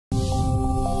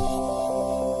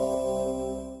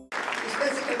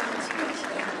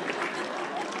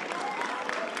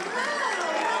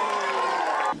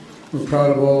We're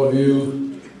proud of all of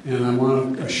you, and I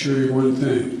want to assure you one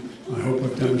thing. I hope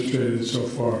I've demonstrated it so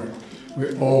far.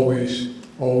 We always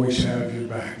have your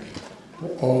back.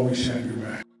 We'll always have your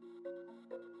back.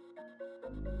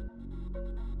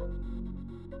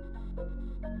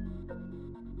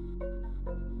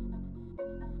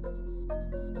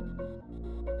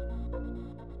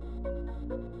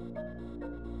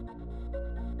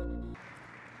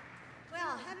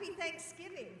 Well, happy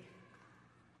Thanksgiving.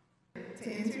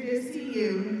 To introduce to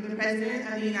you the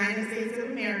President of the United States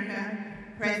of America,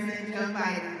 President Joe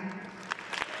Biden.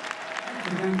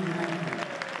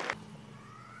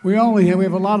 We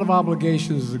have a lot of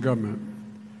obligations as a government.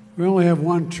 We only have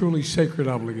one truly sacred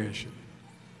obligation,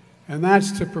 and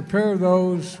that's to prepare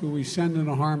those who we send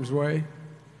into harm's way,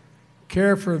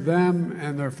 care for them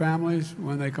and their families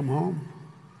when they come home,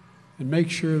 and make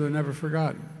sure they're never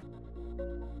forgotten.